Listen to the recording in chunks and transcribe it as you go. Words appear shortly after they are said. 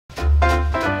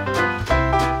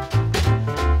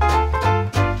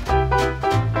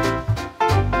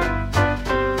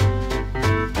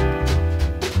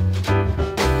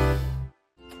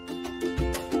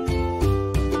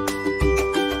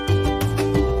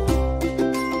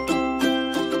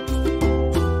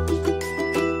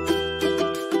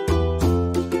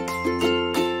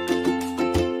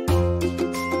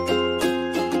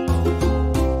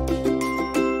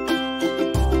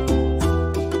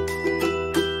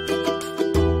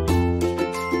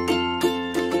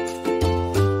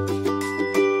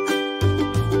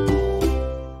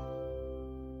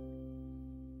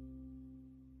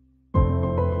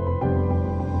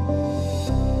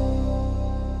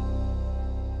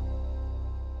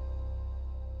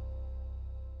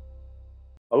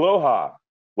Aloha.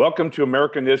 Welcome to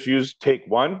American Issues Take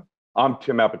One. I'm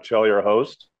Tim Appicelli, your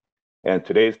host, and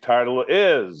today's title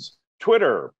is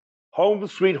Twitter, Home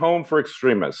Sweet Home for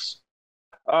Extremists.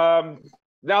 Now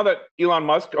that Elon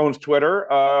Musk owns Twitter,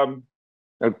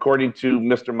 according to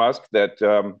Mr. Musk,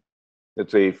 that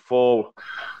it's a full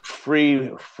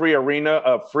free arena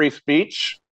of free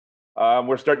speech.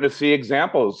 We're starting to see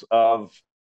examples of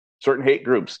certain hate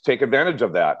groups take advantage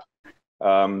of that.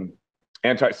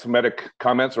 Anti-Semitic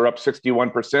comments are up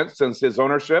 61% since his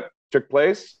ownership took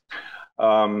place.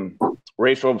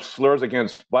 Racial slurs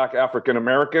against Black African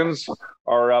Americans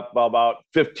are up about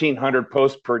 1,500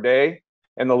 posts per day,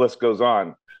 and the list goes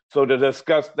on. So to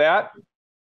discuss that,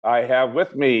 I have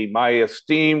with me my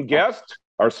esteemed guest,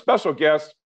 our special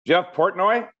guest, Jeff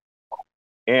Portnoy,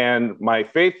 and my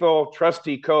faithful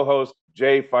trusty co-host,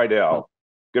 Jay Fidel.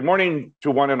 Good morning to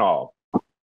one and all.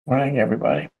 Morning,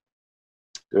 everybody.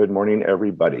 Good morning,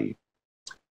 everybody.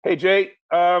 Hey, Jay,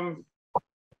 with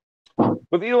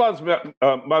Elon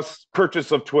Musk's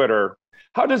purchase of Twitter,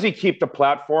 how does he keep the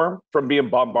platform from being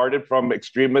bombarded from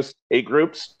extremist hate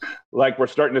groups like we're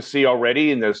starting to see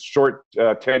already in this short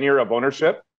tenure of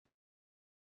ownership?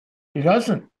 He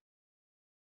doesn't.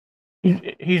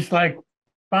 He's like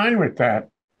fine with that.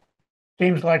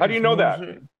 Seems like. How do you know that?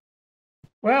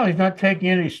 Well, he's not taking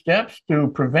any steps to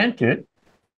prevent it.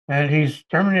 And he's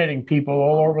terminating people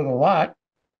all over the lot,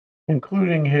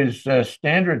 including his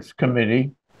standards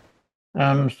committee.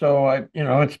 So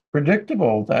it's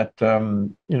predictable that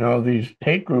these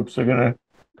hate groups are going to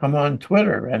come on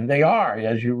Twitter, and they are,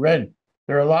 as you read.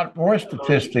 There are a lot more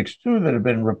statistics too that have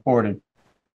been reported.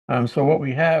 So what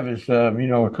we have is,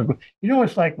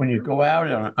 it's like when you go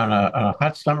out on a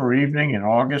hot summer evening in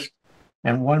August,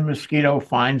 and one mosquito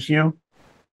finds you,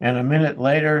 and a minute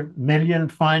later, million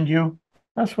find you.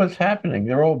 That's what's happening.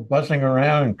 They're all buzzing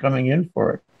around and coming in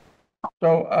for it.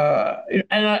 So,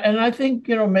 and I think,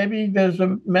 maybe there's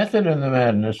a method in the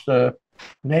madness.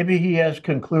 Maybe he has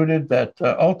concluded that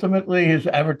ultimately his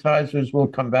advertisers will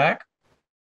come back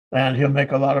and he'll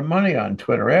make a lot of money on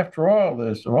Twitter. After all,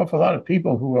 there's an awful lot of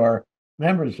people who are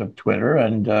members of Twitter,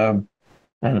 and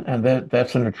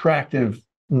that's an attractive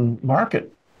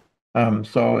market.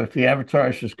 So if the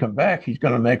advertisers come back, he's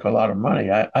going to make a lot of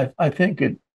money. I think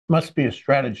it must be a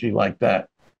strategy like that,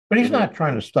 but he's not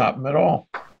trying to stop him at all.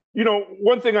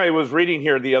 One thing I was reading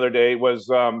here the other day was,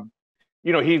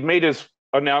 he's made his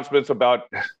announcements about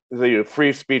the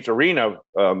free speech arena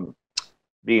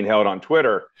being held on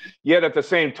Twitter. Yet at the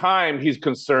same time, he's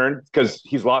concerned because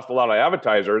he's lost a lot of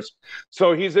advertisers.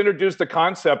 So he's introduced the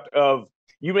concept of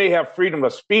you may have freedom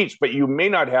of speech, but you may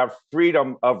not have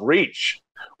freedom of reach,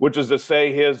 which is to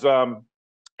say his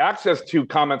access to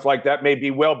comments like that may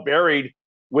be well buried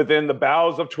within the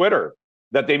bowels of Twitter,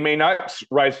 that they may not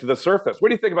rise to the surface. What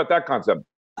do you think about that concept,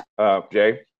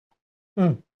 Jay?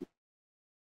 I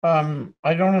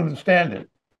don't understand it.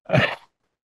 I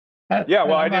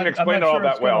didn't explain it all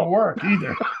that well. Work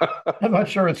either. I'm not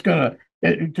sure it's going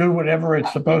to do whatever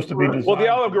it's supposed to be designed. Well,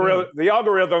 the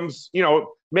algorithms,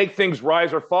 make things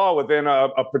rise or fall within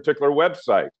a particular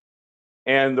website.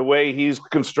 And the way he's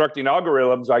constructing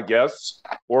algorithms, I guess,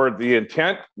 or the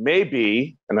intent may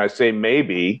be, and I say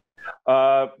maybe,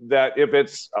 that if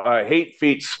it's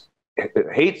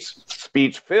hate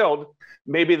speech filled,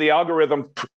 maybe the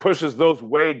algorithm pushes those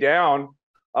way down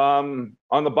on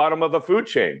the bottom of the food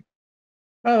chain.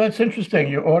 Oh, that's interesting.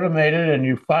 You automate it and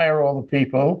you fire all the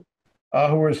people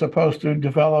who are supposed to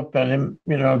develop and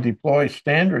deploy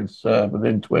standards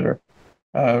within Twitter.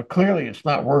 Clearly, it's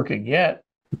not working yet.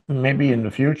 Maybe in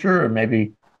the future, or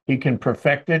maybe he can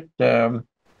perfect it. There's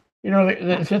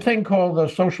a thing called the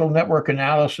social network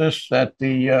analysis that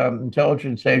the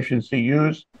intelligence agency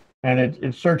use, and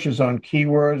it searches on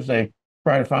keywords. They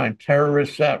try to find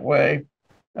terrorists that way.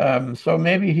 So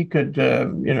maybe he could,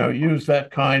 use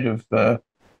that kind of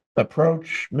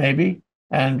approach, maybe,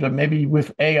 and maybe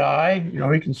with AI,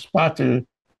 he can spot the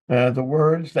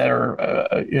words that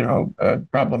are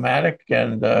problematic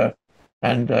and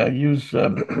use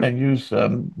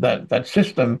that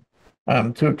system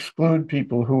to exclude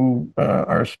people who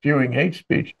are spewing hate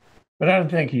speech. But I don't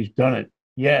think he's done it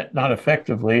yet, not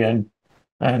effectively, and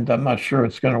I'm not sure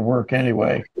it's going to work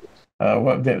anyway.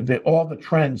 All the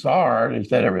trends are is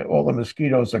that all the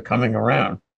mosquitoes are coming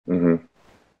around. Mm-hmm.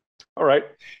 All right.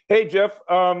 Hey, Jeff,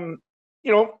 Elon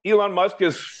Musk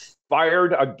has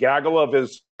fired a gaggle of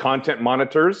his content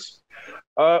monitors.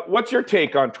 What's your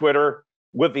take on Twitter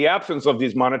with the absence of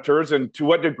these monitors, and to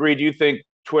what degree do you think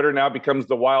Twitter now becomes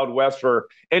the Wild West where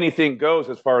anything goes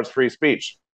as far as free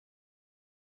speech?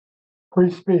 Free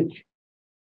speech.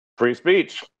 Free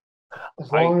speech.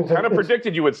 As I long as kind of it's,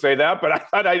 predicted you would say that, but I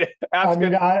thought I'd ask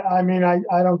it.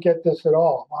 I don't get this at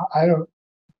all. I don't.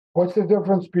 What's the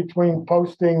difference between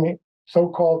posting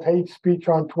so-called hate speech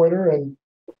on Twitter and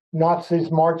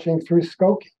Nazis marching through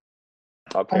Skokie?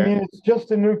 I Okay. mean, it's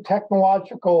just a new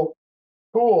technological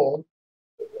tool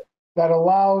that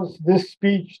allows this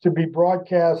speech to be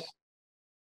broadcast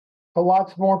to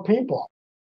lots more people.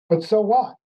 But so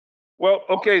what? Well,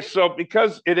 okay, so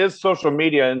because it is social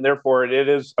media and therefore it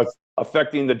is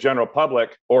affecting the general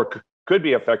public, or could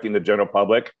be affecting the general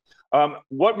public,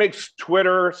 what makes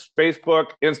Twitter,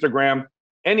 Facebook, Instagram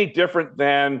any different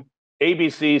than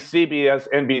ABC, CBS,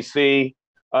 NBC,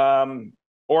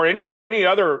 or any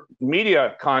other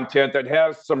media content that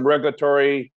has some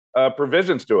regulatory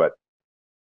provisions to it?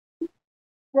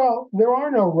 Well, there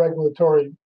are no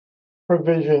regulatory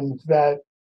provisions that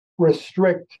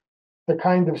restrict the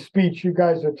kind of speech you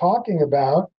guys are talking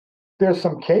about. There's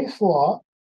some case law,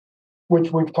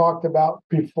 which we've talked about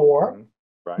before. Mm-hmm.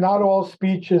 Right. Not all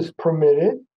speech is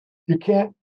permitted. You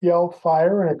can't yell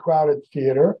fire in a crowded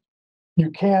theater. You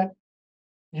can't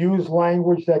use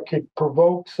language that could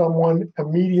provoke someone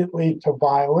immediately to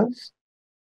violence,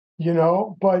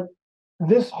 but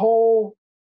this whole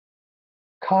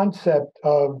concept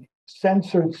of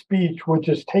censored speech, which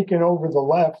has taken over the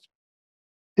left,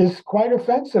 is quite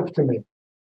offensive to me.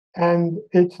 And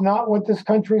it's not what this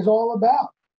country is all about.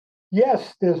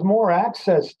 Yes, there's more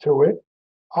access to it.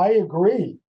 I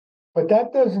agree. But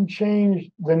that doesn't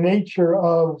change the nature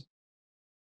of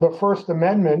the First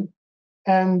Amendment.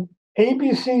 And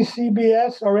ABC,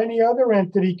 CBS, or any other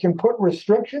entity can put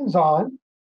restrictions on.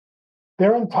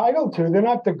 They're entitled to. They're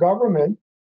not the government.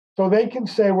 So they can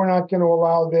say, we're not going to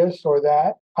allow this or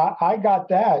that. I got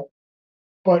that.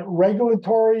 But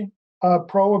regulatory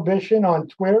prohibition on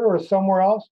Twitter or somewhere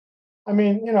else, I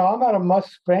mean, I'm not a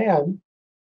Musk fan,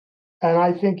 and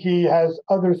I think he has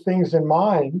other things in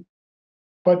mind.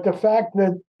 But the fact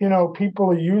that,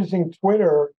 people are using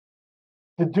Twitter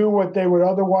to do what they would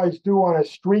otherwise do on a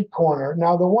street corner.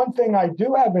 Now, the one thing I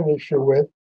do have an issue with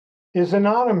is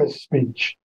anonymous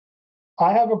speech.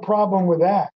 I have a problem with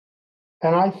that.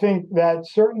 And I think that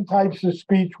certain types of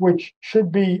speech, which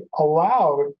should be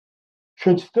allowed,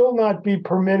 should still not be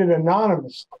permitted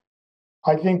anonymously.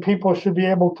 I think people should be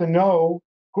able to know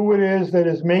who it is that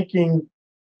is making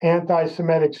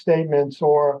anti-Semitic statements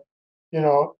or,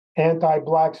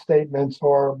 anti-Black statements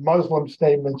or Muslim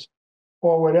statements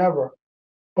or whatever.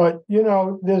 But,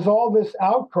 there's all this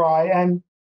outcry and,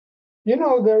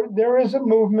 there is a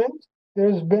movement.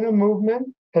 There's been a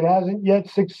movement. It hasn't yet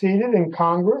succeeded in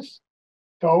Congress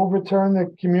to overturn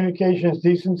the Communications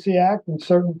Decency Act in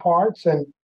certain parts and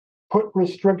put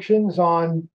restrictions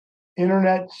on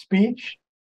internet speech.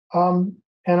 And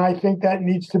I think that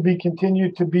needs to be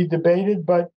continued to be debated.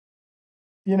 But,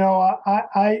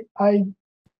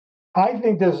 I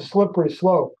think there's a slippery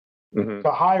slope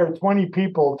to hire 20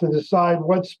 people to decide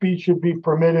what speech should be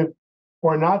permitted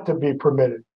or not to be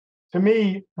permitted. To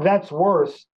me, that's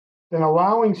worse than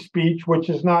allowing speech which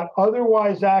is not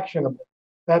otherwise actionable.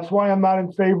 That's why I'm not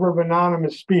in favor of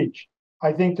anonymous speech.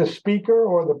 I think the speaker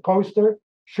or the poster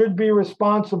should be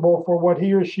responsible for what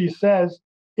he or she says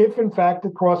if, in fact,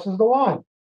 it crosses the line.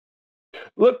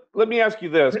 Let me ask you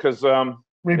this, because and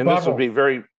this will be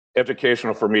very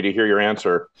educational for me to hear your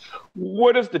answer.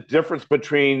 What is the difference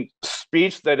between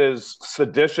speech that is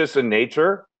seditious in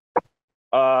nature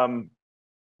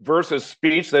versus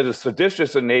speech that is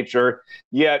seditious in nature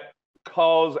yet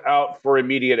calls out for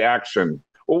immediate action?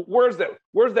 Well, where's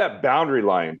that boundary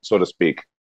line, so to speak?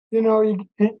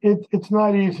 It's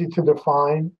not easy to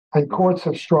define, and courts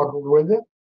have struggled with it.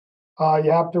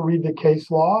 You have to read the case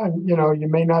law, and you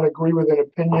may not agree with an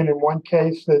opinion in one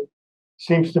case that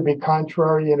seems to be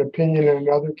contrary in opinion in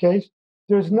another case.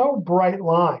 There's no bright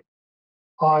line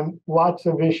on lots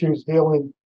of issues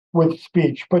dealing with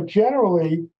speech. But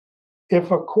generally, if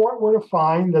a court were to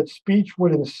find that speech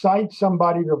would incite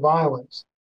somebody to violence,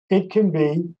 it can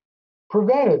be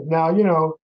prevented. Now,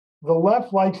 the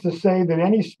left likes to say that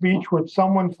any speech which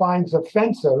someone finds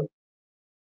offensive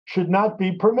should not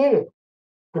be permitted.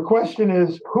 The question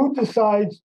is, who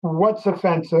decides what's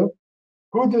offensive?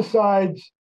 Who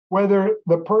decides whether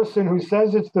the person who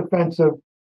says it's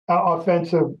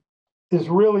offensive is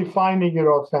really finding it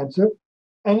offensive?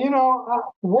 And,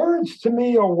 words to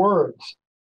me are words,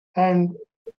 and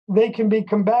they can be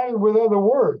combated with other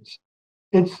words.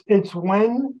 It's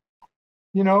when,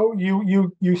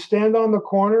 you stand on the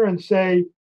corner and say,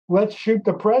 let's shoot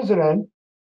the president,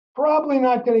 probably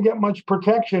not going to get much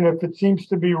protection if it seems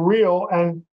to be real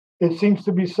and it seems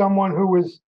to be someone who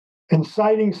is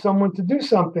inciting someone to do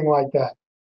something like that.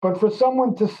 But for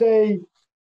someone to say,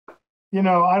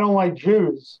 I don't like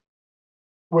Jews,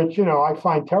 which, I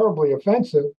find terribly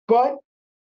offensive, but,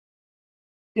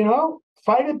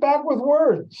 fight it back with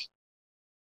words,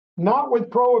 not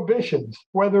with prohibitions,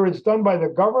 whether it's done by the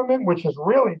government, which is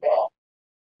really bad,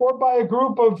 or by a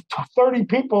group of 30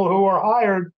 people who are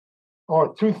hired,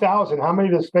 or 2,000, how many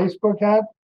does Facebook have,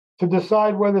 to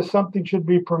decide whether something should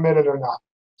be permitted or not.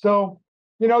 So,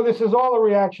 this is all a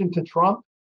reaction to Trump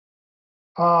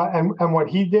and what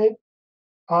he did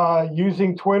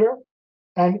using Twitter.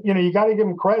 And, you got to give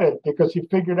him credit because he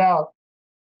figured out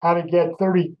how to get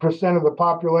 30% of the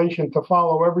population to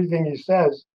follow everything he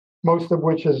says, most of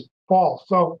which is false.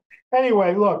 So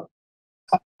anyway, look,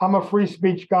 I'm a free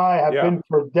speech guy. I've been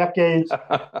for decades,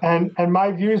 and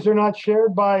my views are not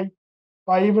shared by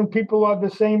even people who have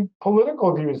the same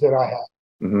political views that I have.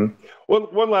 Mm-hmm. Well,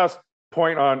 one last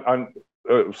point on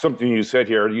something you said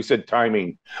here. You said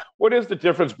timing. What is the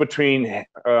difference between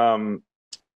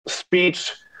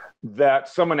speech that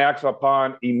someone acts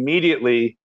upon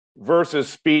immediately versus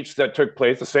speech that took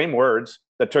place, the same words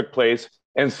that took place,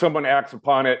 and someone acts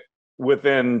upon it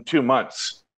within 2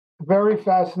 months? Very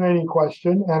fascinating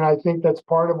question. And I think that's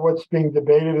part of what's being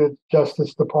debated at the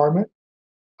Justice Department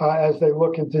as they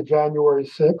look into January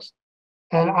 6th.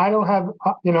 And I don't have,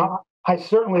 I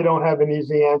certainly don't have an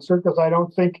easy answer because I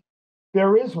don't think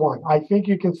there is one. I think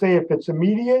you can say if it's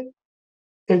immediate,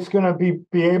 it's going to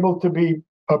be able to be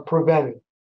prevented.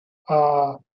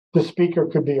 The speaker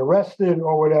could be arrested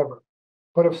or whatever.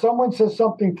 But if someone says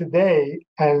something today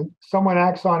and someone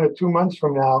acts on it 2 months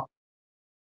from now,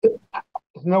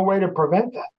 there's no way to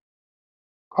prevent that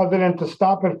other than to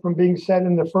stop it from being said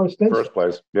in the first instance. First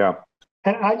place, yeah.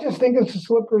 And I just think it's a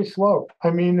slippery slope.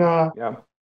 I mean, I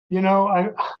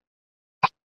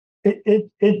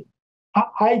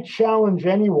challenge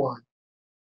anyone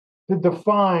to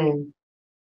define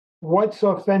what's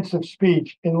offensive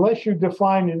speech unless you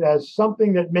define it as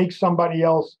something that makes somebody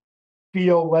else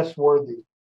feel less worthy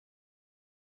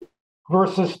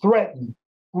versus threaten,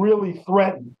 really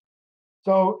threaten.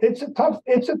 So it's a tough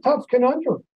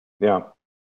conundrum. Yeah.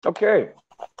 Okay.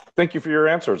 Thank you for your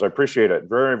answers. I appreciate it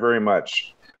very, very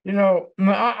much.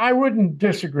 I wouldn't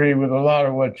disagree with a lot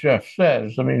of what Jeff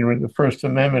says. I mean, the First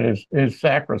Amendment is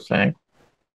sacrosanct.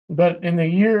 But in the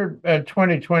year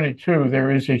 2022, there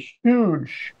is a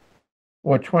huge,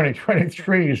 or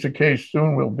 2023 is the case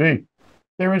soon will be,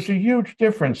 there is a huge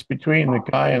difference between the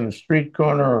guy on the street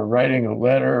corner or writing a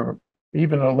letter, or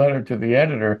even a letter to the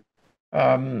editor,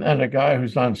 and a guy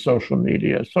who's on social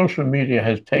media. Social media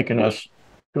has taken us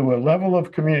to a level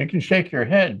of community. You can shake your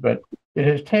head, but it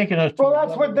has taken us to... Well,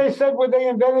 that's what they said when they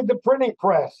invented the printing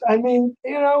press. I mean,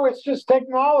 it's just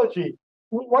technology.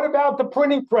 What about the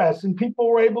printing press? And people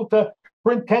were able to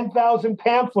print 10,000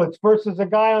 pamphlets versus a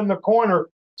guy on the corner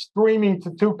screaming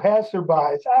to two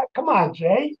passerbys. Come on,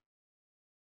 Jay.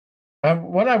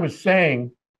 What I was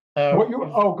saying...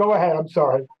 go ahead. I'm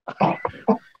sorry.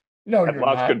 No, I've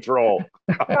lost control.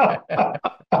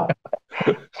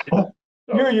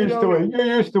 You're used to it. You're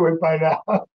used to it by now.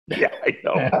 Yeah, I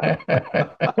know.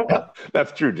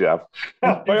 That's true, Jeff.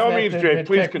 By all means, Jay,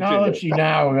 please technology continue.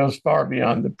 now goes far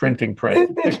beyond the printing press.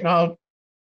 Technology.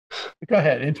 Go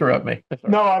ahead, interrupt me.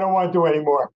 No, I don't want to do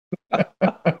anymore.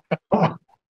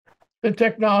 The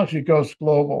technology goes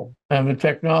global, and the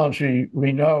technology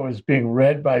we know is being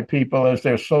read by people as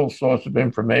their sole source of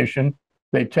information.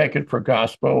 They take it for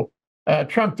gospel.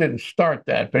 Trump didn't start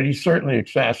that, but he certainly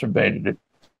exacerbated it.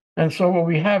 And so what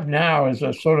we have now is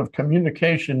a sort of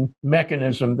communication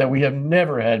mechanism that we have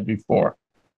never had before.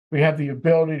 We have the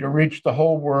ability to reach the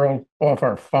whole world off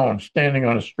our phone, standing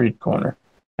on a street corner.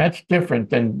 That's different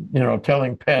than,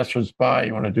 telling passersby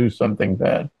you want to do something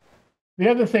bad. The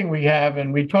other thing we have,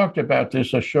 and we talked about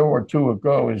this a show or two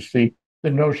ago, is the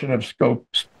notion of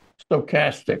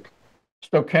stochastic.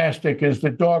 Stochastic is the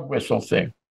dog whistle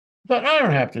thing. But I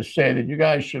don't have to say that you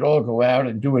guys should all go out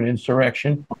and do an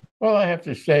insurrection. All I have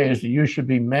to say is that you should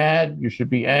be mad, you should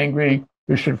be angry,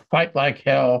 you should fight like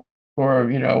hell for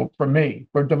me,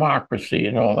 for democracy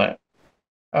and all that.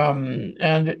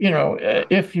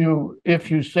 If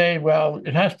you say, well,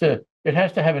 it has to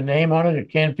have a name on it, it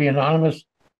can't be anonymous,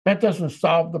 that doesn't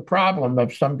solve the problem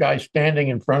of some guy standing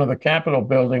in front of the Capitol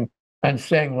building and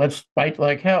saying, let's fight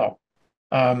like hell.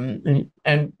 And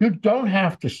you don't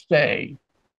have to say,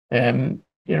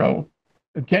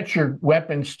 get your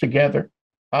weapons together.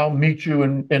 I'll meet you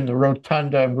in the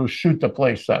rotunda and we'll shoot the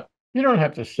place up. You don't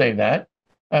have to say that.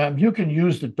 You can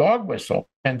use the dog whistle,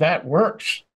 and that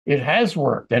works. It has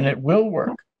worked, and it will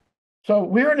work. So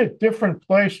we're in a different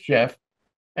place, Jeff.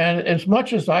 And as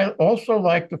much as I also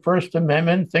like the First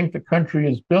Amendment, think the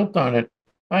country is built on it,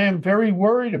 I am very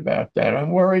worried about that.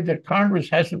 I'm worried that Congress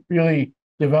hasn't really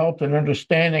developed an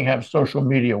understanding how social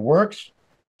media works.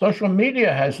 Social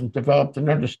media hasn't developed an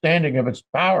understanding of its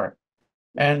power.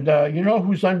 And you know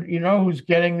who's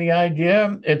getting the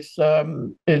idea?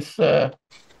 Uh,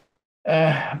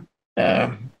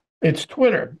 uh, it's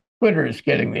Twitter. Twitter is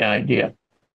getting the idea,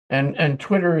 and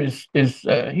Twitter is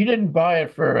he didn't buy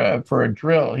it for a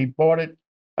drill. He bought it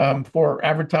for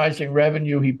advertising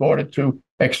revenue. He bought it to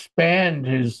expand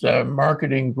his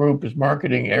marketing group, his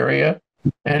marketing area,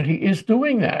 and he is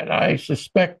doing that. I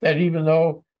suspect that even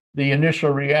though the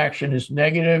initial reaction is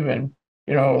negative, and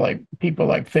like people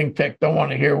like ThinkTech don't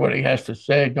want to hear what he has to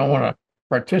say, don't want to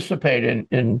participate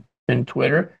in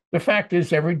Twitter. The fact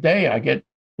is, every day I get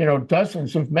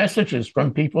dozens of messages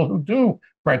from people who do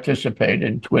participate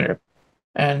in Twitter.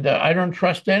 And I don't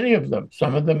trust any of them.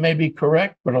 Some of them may be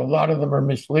correct, but a lot of them are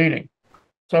misleading.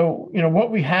 So,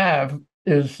 what we have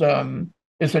is a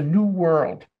new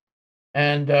world.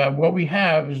 And what we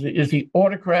have is the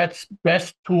autocrat's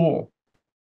best tool.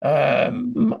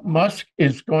 Musk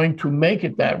is going to make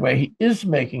it that way. He is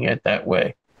making it that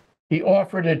way. He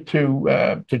offered it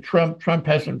to Trump. Trump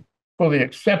hasn't fully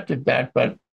accepted that,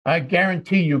 but I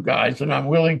guarantee you guys, and I'm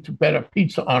willing to bet a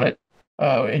pizza on it,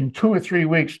 in 2 or 3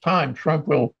 weeks' time, Trump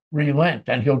will relent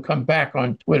and he'll come back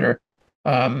on Twitter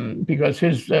because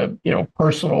his,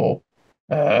 personal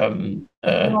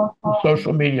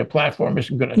social media platform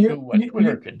isn't going to do what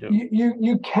Twitter can do.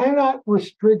 You cannot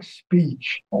restrict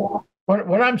speech.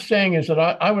 What I'm saying is that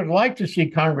I would like to see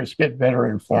Congress get better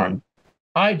informed.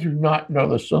 I do not know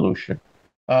the solution.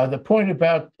 The point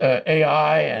about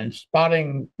AI and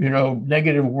spotting,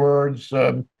 negative words,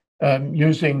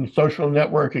 using social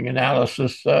networking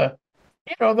analysis,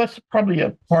 that's probably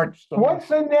a part.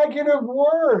 What's a negative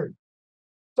word?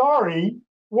 Sorry,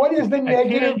 what is the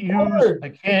negative word? I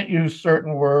can't use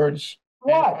certain words.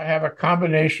 What? I have a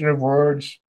combination of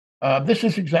words. This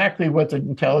is exactly what the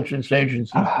intelligence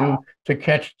agencies do to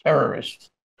catch terrorists.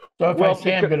 So if I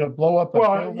say I'm going to blow up a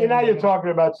building, now you're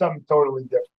talking about something totally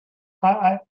different.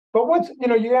 But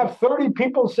you have 30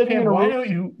 people sitting in a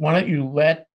room. Why don't you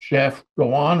let Jeff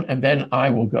go on, and then I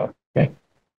will go. Okay.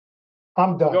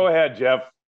 I'm done. Go ahead, Jeff.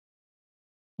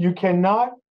 You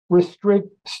cannot restrict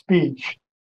speech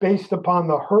based upon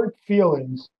the hurt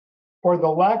feelings or the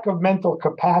lack of mental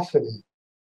capacity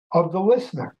of the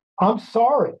listener. I'm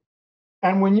sorry.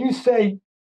 And when you say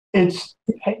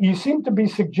you seem to be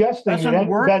suggesting doesn't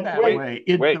work that way.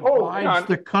 It divides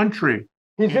the country.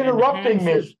 He's interrupting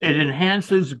me. It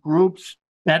enhances groups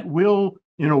that will,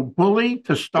 bully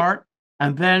to start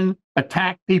and then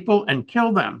attack people and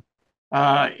kill them.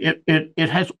 It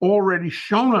has already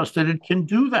shown us that it can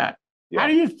do that. Yeah. How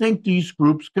do you think these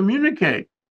groups communicate?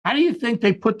 How do you think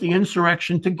they put the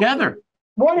insurrection together?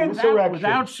 What insurrection?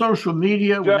 Without social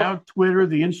media, Jeff, without Twitter,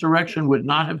 the insurrection would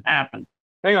not have happened.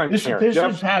 Hang on, this Jeff,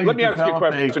 is how you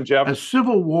develop a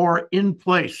civil war in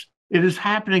place. It is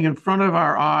happening in front of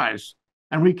our eyes.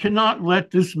 And we cannot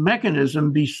let this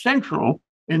mechanism be central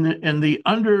in the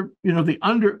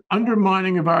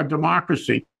undermining of our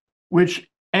democracy, which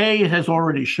A, it has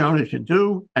already shown it can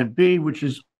do, and B, which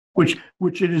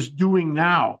it is doing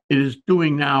now. It is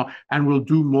doing now and will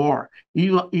do more.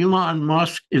 Elon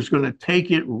Musk is going to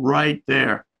take it right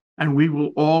there, and we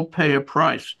will all pay a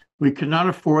price. We cannot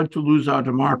afford to lose our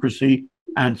democracy,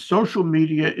 and social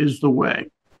media is the way.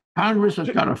 Congress has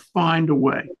got to find a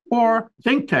way, or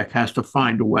ThinkTech has to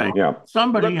find a way. Yeah.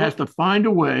 Somebody has to find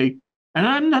a way, and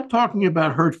I'm not talking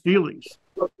about hurt feelings.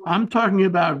 I'm talking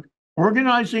about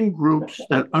organizing groups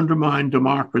that undermine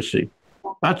democracy.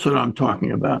 That's what I'm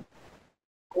talking about.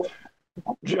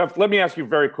 Jeff, let me ask you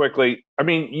very quickly. I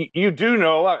mean, you do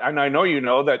know, and I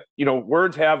know that,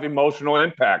 words have emotional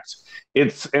impacts.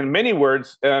 It's in many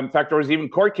words. In fact, there was even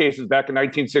court cases back in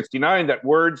 1969 that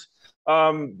words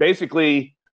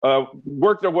basically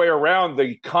work their way around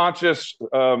the conscious,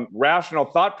 rational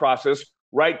thought process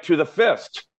right to the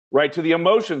fist, right to the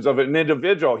emotions of an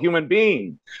individual, human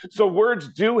being. So words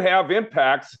do have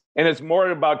impacts, and it's more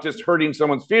about just hurting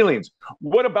someone's feelings.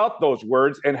 What about those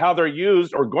words and how they're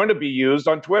used or going to be used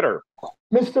on Twitter?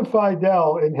 Mr.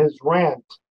 Fidel, in his rant,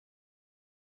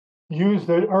 used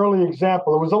an early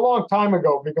example. It was a long time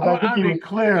ago because I think he was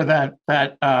clear that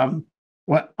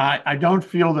I don't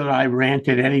feel that I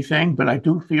ranted anything, but I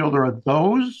do feel there are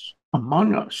those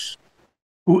among us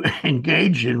who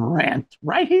engage in rant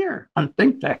right here on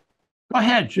ThinkTech. Go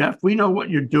ahead, Jeff. We know what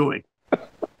you're doing.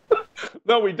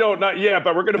 No, we don't. Not yet,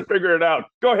 but we're going to figure it out.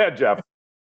 Go ahead, Jeff.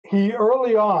 He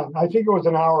early on, I think it was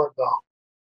an hour ago,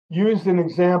 used an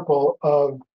example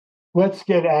of let's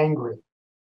get angry.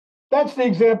 That's the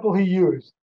example he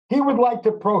used. He would like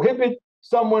to prohibit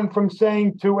someone from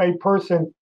saying to a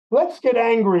person, let's get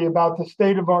angry about the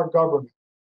state of our government.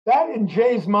 That, in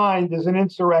Jay's mind, is an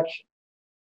insurrection.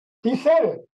 He said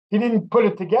it. He didn't put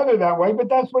it together that way, but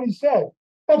that's what he said.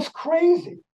 That's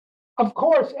crazy. Of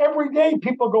course, every day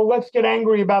people go, let's get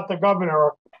angry about the governor,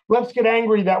 or let's get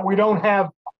angry that we don't have,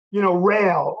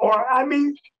 rail. Or, I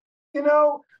mean,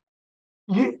 you're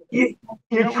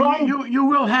trying. You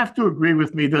will have to agree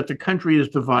with me that the country is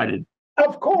divided.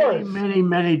 Of course.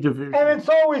 Many divisions. And it's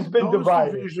always been Those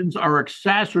divided. Divisions are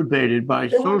exacerbated by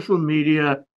social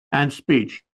media and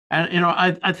speech. And,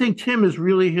 I think Tim is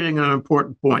really hitting an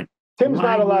important point. Tim's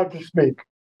not allowed to speak.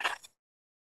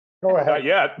 Go ahead. Not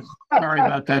yet. Sorry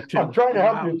about that, Tim. I'm trying to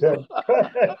help you,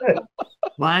 Tim.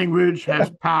 Language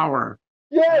has power.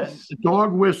 Yes.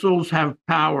 Dog whistles have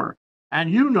power.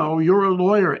 And you're a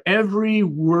lawyer. Every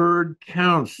word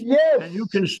counts. Yes. And you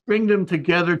can string them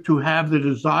together to have the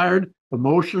desired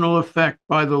emotional effect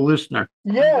by the listener.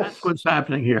 Yes. And that's what's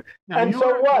happening here. Now, and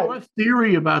so what? Your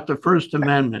theory about the First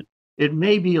Amendment, it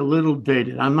may be a little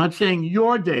dated. I'm not saying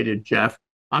you're dated, Jeff.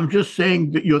 I'm just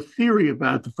saying that your theory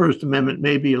about the First Amendment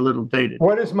may be a little dated.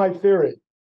 What is my theory?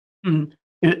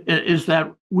 Is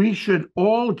that we should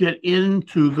all get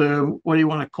into the, what do you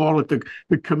want to call it,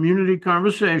 the community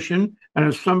conversation. And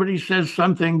if somebody says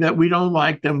something that we don't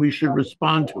like, then we should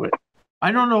respond to it.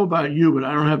 I don't know about you, but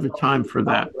I don't have the time for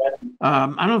that.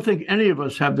 I don't think any of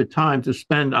us have the time to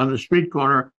spend on the street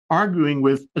corner arguing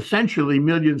with essentially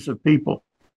millions of people.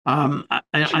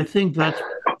 I think that's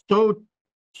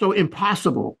so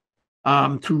impossible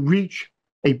to reach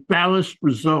a balanced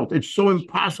result. It's so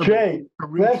impossible Jay, to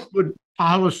reach good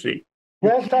policy.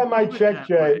 Last time I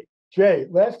checked,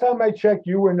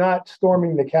 you were not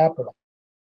storming the Capitol.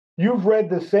 You've read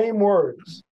the same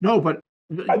words. No, but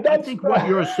I think what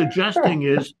you're suggesting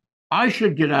is I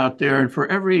should get out there and for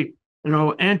every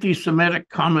anti-Semitic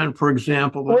comment, for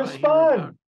example,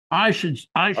 respond. I should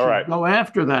go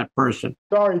after that person.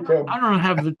 Sorry, Tim. I don't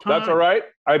have the time. That's all right.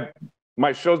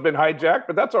 My show's been hijacked,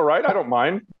 but that's all right. I don't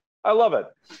mind. I love it.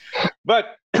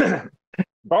 But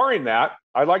barring that,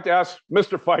 I'd like to ask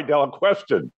Mr. Fidel a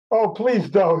question. Oh, please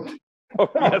don't. Oh,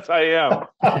 yes, I am.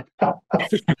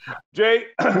 Jay.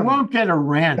 You won't get a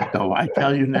rant, though, I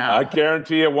tell you now. I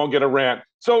guarantee you won't get a rant.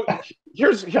 So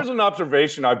here's an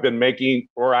observation I've been making,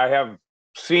 or I have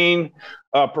seen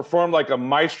performed like a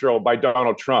maestro by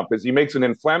Donald Trump, is he makes an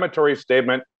inflammatory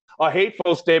statement, a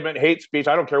hateful statement, hate speech,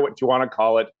 I don't care what you want to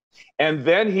call it. And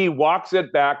then he walks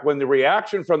it back when the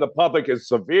reaction from the public is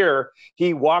severe.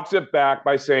 He walks it back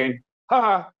by saying,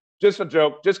 haha, just a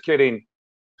joke, just kidding.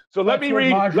 So let me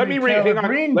read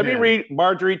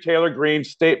Marjorie Taylor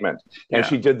Greene's statement. And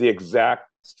she did the exact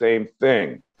same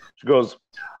thing. She goes,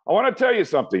 I want to tell you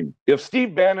something. If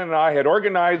Steve Bannon and I had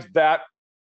organized that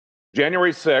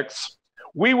January 6th,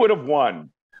 we would have won.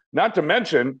 Not to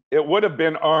mention, it would have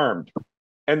been armed.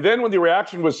 And then when the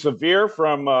reaction was severe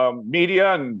from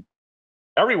media and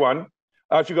everyone,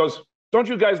 she goes, don't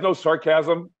you guys know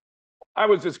sarcasm? I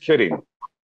was just kidding.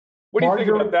 What do you think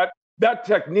about that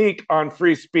technique on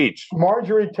free speech?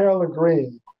 Marjorie Taylor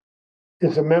Greene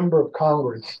is a member of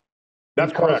Congress.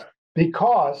 That's correct.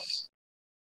 Because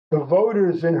the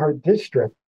voters in her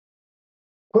district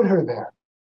put her there.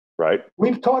 Right.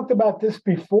 We've talked about this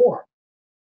before.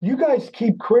 You guys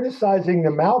keep criticizing the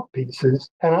mouthpieces,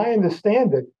 and I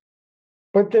understand it,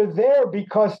 but they're there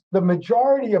because the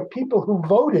majority of people who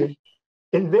voted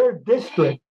in their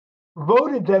district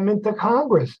voted them into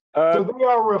Congress. So they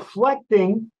are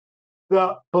reflecting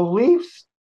the beliefs,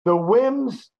 the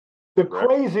whims, the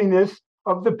craziness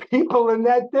of the people in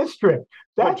that district.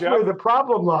 That's where the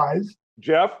problem lies.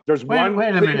 Jeff, there's wait a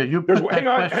minute. You put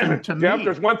that question to me. Jeff,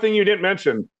 there's one thing you didn't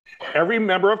mention. Every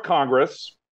member of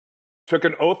Congress took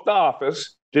an oath to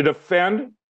office to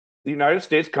defend the United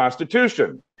States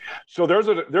Constitution. So there's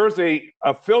a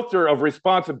filter of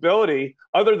responsibility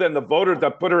other than the voters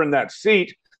that put her in that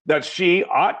seat that she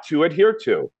ought to adhere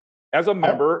to as a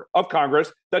member of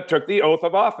Congress that took the oath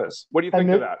of office. What do you think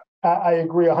of that? I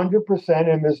agree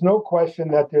 100%. And there's no question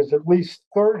that there's at least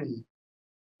 30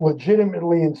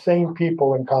 legitimately insane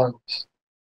people in Congress.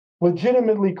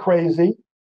 Legitimately crazy,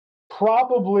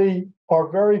 probably are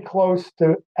very close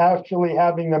to actually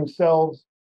having themselves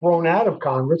thrown out of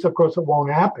Congress. Of course, it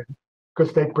won't happen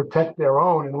because they protect their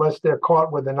own unless they're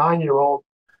caught with a 9-year-old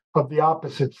of the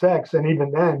opposite sex. And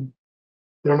even then,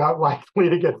 they're not likely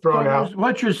to get thrown out.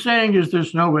 What you're saying is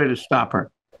there's no way to stop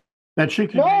her. That she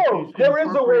can. No, there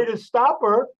is a way to stop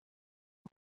her.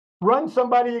 Run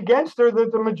somebody against her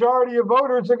that the majority of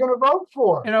voters are going to vote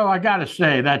for. I got to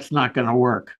say, that's not going to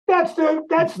work. That's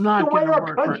not going to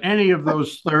work for any of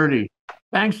those 30.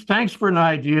 Thanks for an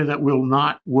idea that will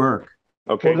not work.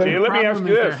 Okay, Well, Jay, the let me ask problem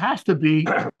you is there this. has to be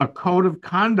a code of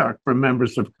conduct for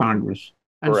members of Congress,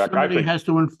 and Correct. I somebody think has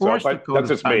to so, enforce the but code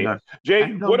that's of just me. conduct. Jay,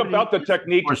 And what nobody about the is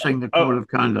technique enforcing the of code of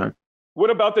conduct? what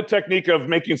about the technique of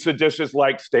making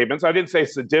seditious-like statements? I didn't say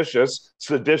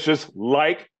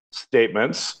seditious-like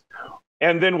statements,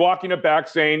 and then walking it back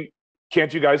saying,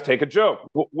 "Can't you guys take a joke?"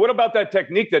 What about that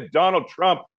technique that Donald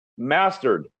Trump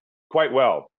mastered quite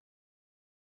well?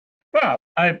 Well,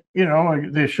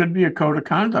 there should be a code of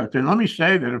conduct. And let me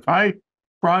say that if I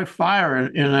cry fire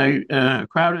in a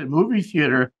crowded movie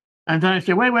theater, and then I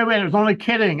say, wait, I was only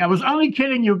kidding. I was only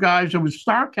kidding, you guys. It was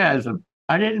sarcasm.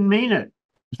 I didn't mean it.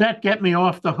 Does that get me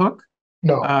off the hook?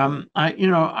 No. I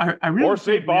really Or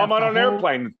say bomb on an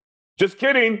airplane. Just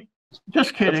kidding.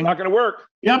 Just kidding. That's not going to work.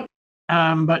 Yep.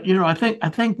 But I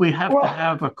think we have to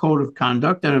have a code of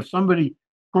conduct, and if somebody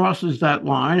crosses that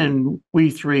line, and we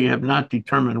three have not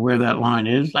determined where that line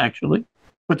is actually,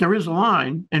 but there is a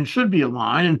line and should be a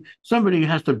line, and somebody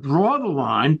has to draw the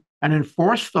line and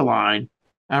enforce the line.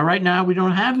 Right now, we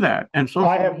don't have that, and so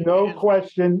I have no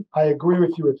question. I agree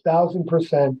with you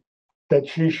 1,000% that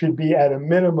she should be at a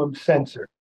minimum censored.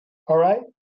 All right,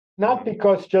 not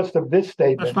because just of this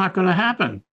statement. That's not going to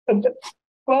happen.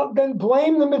 Well, then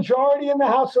blame the majority in the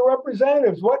House of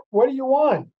Representatives. What do you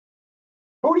want?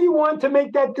 Who do you want to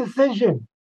make that decision?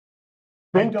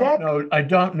 I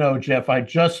don't know, Jeff. I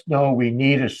just know we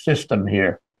need a system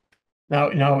here.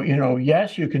 Now,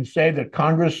 yes, you can say that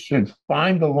Congress should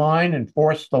find the line and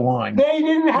force the line. They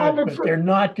didn't have it. But they're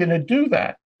not going to do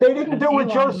that. They didn't do it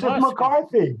with Joseph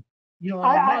McCarthy.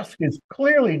 Elon Musk is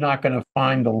clearly not going to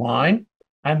find the line.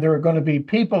 And there are going to be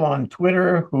people on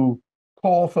Twitter who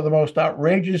call for the most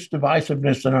outrageous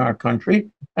divisiveness in our country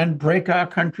and break our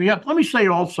country up. Let me say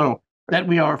also that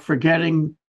we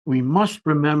must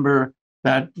remember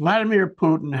that Vladimir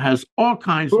Putin has all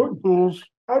kinds of tools.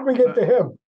 How did we get to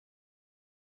him?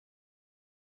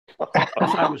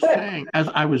 As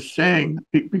I was saying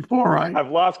before,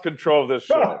 I've lost control of this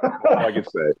show. All I can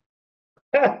say.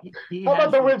 How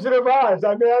about the Wizard of Oz?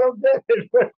 I mean, I don't get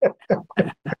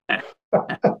it.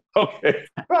 Okay.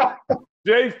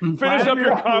 Jay, finish up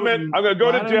your comment. I'm going to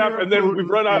go to Jeff, and then we've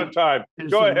run out of time.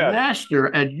 Go ahead.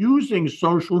 Master at using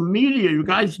social media. You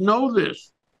guys know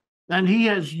this. And he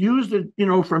has used it,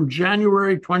 from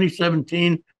January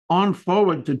 2017 on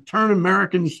forward to turn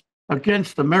Americans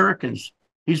against Americans.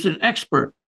 He's an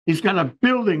expert. He's got a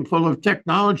building full of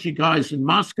technology guys in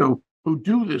Moscow who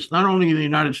do this, not only in the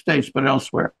United States, but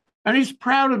elsewhere. And he's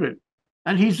proud of it.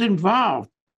 And he's involved.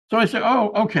 So I say,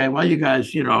 oh, okay, well, you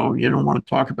guys, you don't want to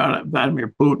talk about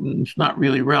Vladimir Putin. It's not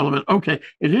really relevant. Okay,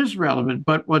 it is relevant.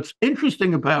 But what's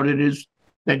interesting about it is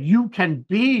that you can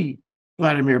be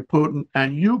Vladimir Putin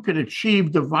and you can achieve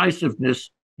divisiveness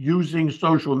using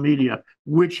social media,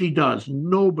 which he does.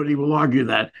 Nobody will argue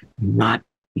that, not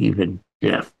even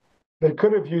Jeff. They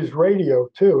could have used radio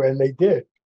too, and they did.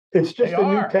 It's just a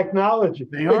new technology.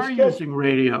 They are using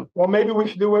radio. Well, maybe we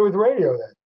should do away with radio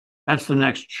then. That's the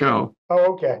next show.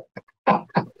 Oh, okay.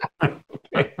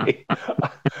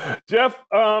 Jeff,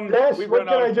 yes, we've run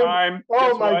out of time.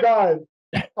 Oh, my God.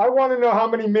 I want to know how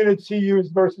many minutes he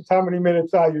used versus how many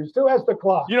minutes I used. Who has the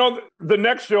clock? The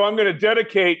next show, I'm going to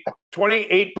dedicate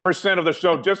 28% of the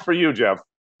show just for you, Jeff.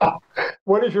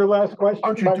 What is your last question?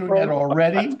 Aren't you doing that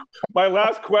already? My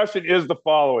last question is the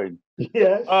following.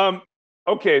 Yes.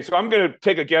 Okay, so I'm going to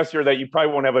take a guess here that you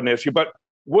probably won't have an issue, but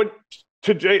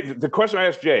to Jay, the question I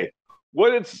asked Jay,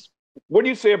 what do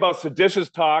you say about seditious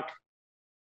talk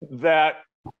that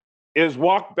is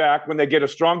walked back when they get a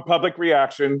strong public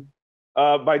reaction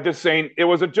by just saying it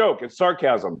was a joke, it's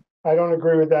sarcasm? I don't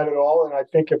agree with that at all, and I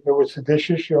think if it was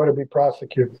seditious, you ought to be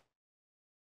prosecuted.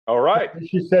 All right. If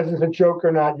she says it's a joke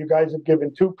or not, you guys have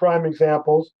given two prime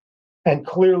examples, and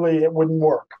clearly it wouldn't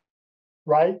work,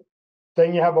 right?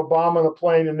 Saying you have a bomb on a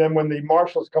plane, and then when the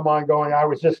marshals come on going, I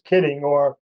was just kidding,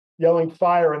 or yelling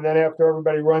fire, and then after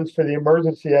everybody runs for the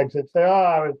emergency exit, say,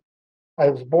 I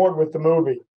was bored with the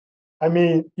movie. I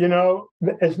mean,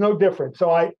 it's no different.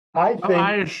 So I think...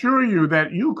 I assure you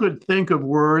that you could think of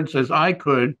words as I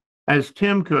could, as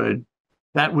Tim could,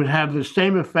 that would have the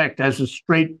same effect as a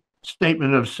straight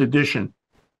statement of sedition.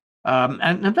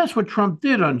 And that's what Trump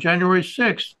did on January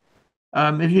 6th.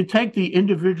 If you take the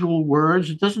individual words,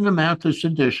 it doesn't amount to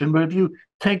sedition, but if you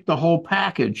take the whole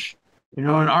package, and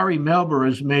Ari Melber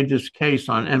has made this case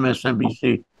on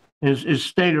MSNBC, his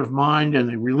state of mind and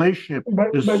the relationship,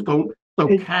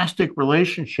 stochastic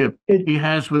relationship he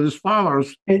has with his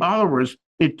followers,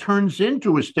 it turns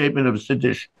into a statement of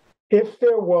sedition. If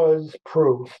there was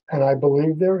proof, and I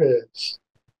believe there is,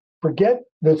 forget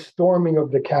the storming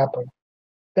of the Capitol.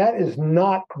 That is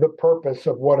not the purpose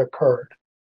of what occurred.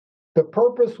 The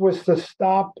purpose was to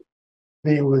stop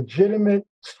the legitimate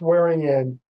swearing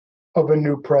in of a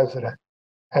new president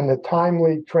and the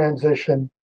timely transition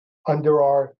under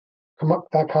our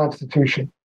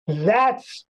Constitution.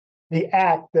 That's the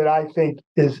act that I think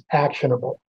is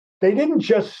actionable. They didn't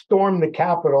just storm the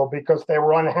Capitol because they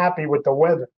were unhappy with the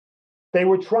weather. They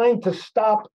were trying to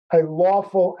stop a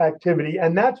lawful activity,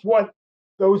 and that's what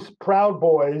those Proud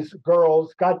Boys,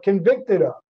 girls, got convicted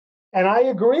of. And I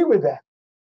agree with that.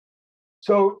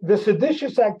 So the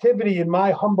seditious activity, in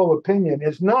my humble opinion,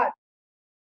 is not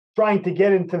trying to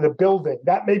get into the building.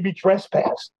 That may be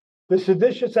trespass. The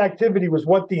seditious activity was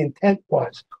what the intent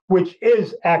was, which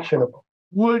is actionable.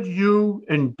 Would you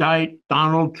indict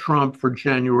Donald Trump for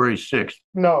January 6th?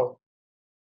 No.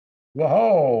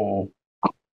 Whoa.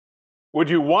 Would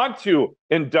you want to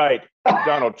indict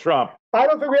Donald Trump? I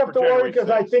don't think we have to worry, because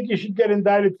I think you should get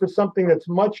indicted for something that's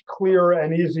much clearer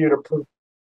and easier to prove.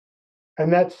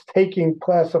 And that's taking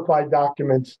classified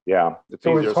documents. Yeah, it's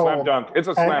easier. Slam dunk. It's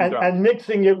a slam dunk. And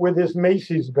mixing it with his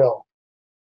Macy's bill.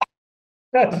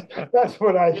 That's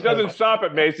what I. He doesn't shop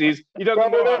at Macy's. He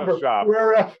doesn't know how to shop.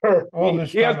 Wherever.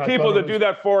 He has people that do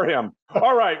that for him.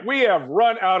 All right, we have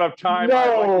run out of time.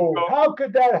 No, how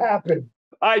could that happen?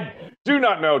 I do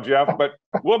not know, Jeff, but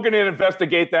we're going to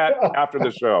investigate that after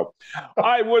the show.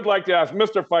 I would like to ask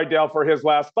Mr. Fidel for his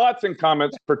last thoughts and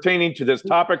comments pertaining to this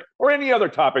topic or any other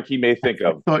topic he may think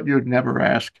of. I thought you'd never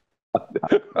ask.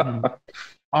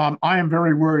 I am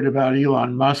very worried about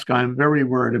Elon Musk. I'm very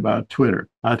worried about Twitter.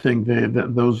 I think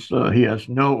he has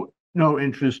no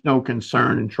interest, no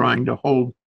concern in trying to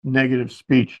hold negative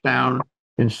speech down,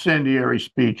 incendiary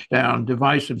speech down,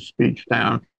 divisive speech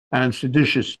down, and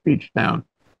seditious speech down.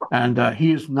 And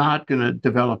he is not going to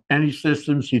develop any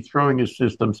systems. He's throwing his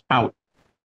systems out.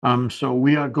 So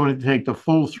we are going to take the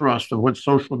full thrust of what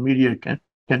social media can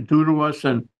do to us.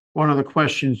 And one of the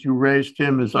questions you raised,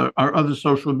 Tim, is are other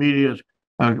social media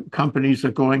companies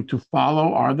are going to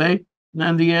follow? Are they?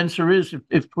 And the answer is,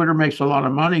 if Twitter makes a lot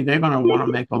of money, they're going to want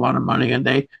to make a lot of money, and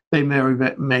they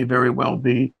may very well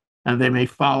be, and they may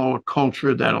follow a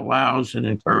culture that allows and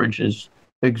encourages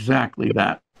exactly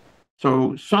that.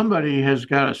 So somebody has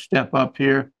got to step up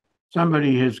here.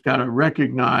 Somebody has got to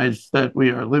recognize that we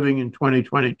are living in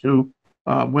 2022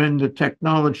 when the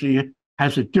technology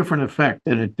has a different effect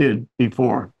than it did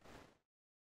before.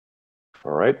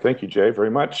 All right. Thank you, Jay,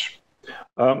 very much.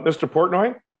 Mr.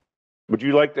 Portnoy, would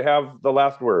you like to have the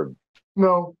last word?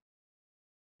 No.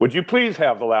 Would you please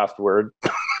have the last word?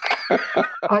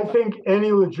 I think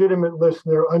any legitimate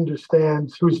listener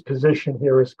understands whose position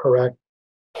here is correct.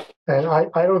 And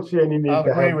I don't see any need I'll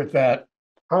to agree with that.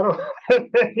 I don't have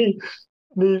any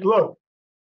need. Look,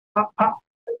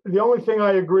 the only thing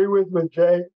I agree with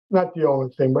Jay, not the only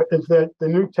thing, but is that the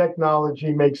new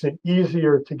technology makes it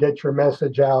easier to get your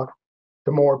message out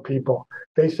to more people.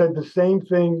 They said the same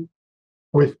thing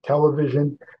with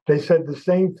television. They said the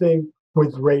same thing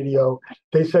with radio.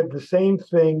 They said the same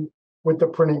thing with the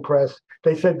printing press.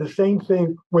 They said the same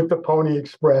thing with the Pony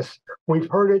Express. We've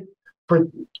heard it for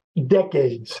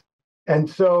decades. And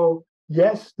so,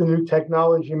 yes, the new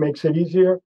technology makes it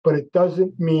easier, but it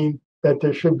doesn't mean that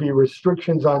there should be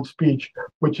restrictions on speech,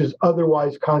 which is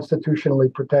otherwise constitutionally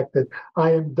protected.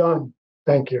 I am done.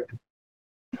 Thank you.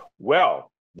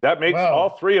 Well, that makes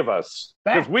all three of us,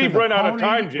 because we've run out of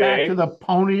time, Jay. Back to the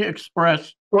Pony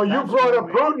Express. Well, you brought up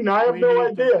Putin. I have no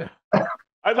idea.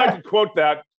 I'd like to quote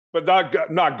that, but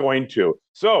not going to.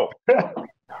 So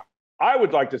I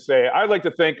would like to say, I'd like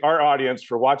to thank our audience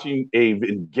for watching a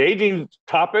engaging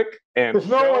topic. And there's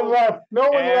no one left. No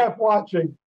one left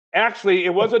watching. Actually,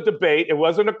 it was a debate. It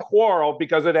wasn't a quarrel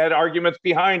because it had arguments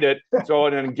behind it. So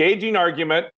an engaging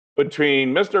argument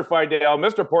between Mr. Fidel,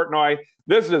 Mr. Portnoy.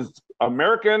 This is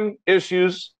American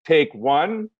Issues Take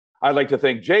One. I'd like to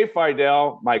thank Jay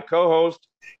Fidel, my co-host,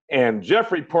 and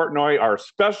Jeffrey Portnoy, our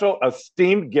special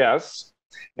esteemed guests.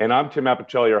 And I'm Tim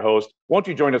Appicelli, your host. Won't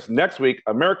you join us next week?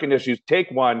 American Issues Take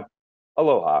One.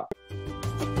 Aloha.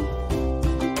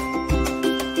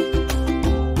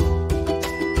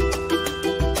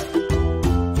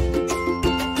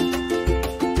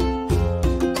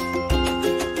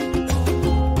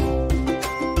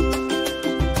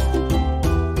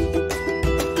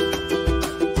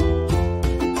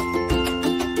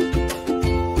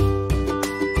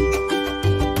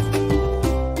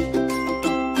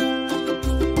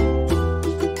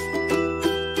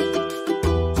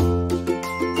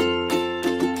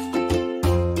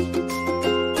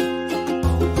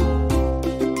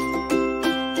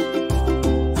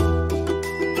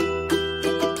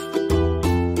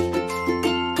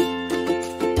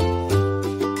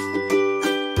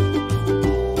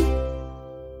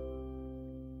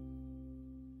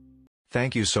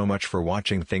 Thank you so much for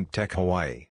watching ThinkTech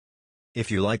Hawaii.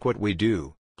 If you like what we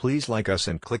do, please like us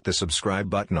and click the subscribe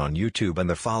button on YouTube and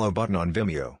the follow button on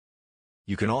Vimeo.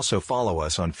 You can also follow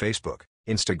us on Facebook,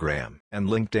 Instagram, and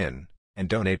LinkedIn, and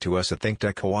donate to us at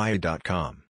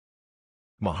thinktechhawaii.com.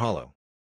 Mahalo.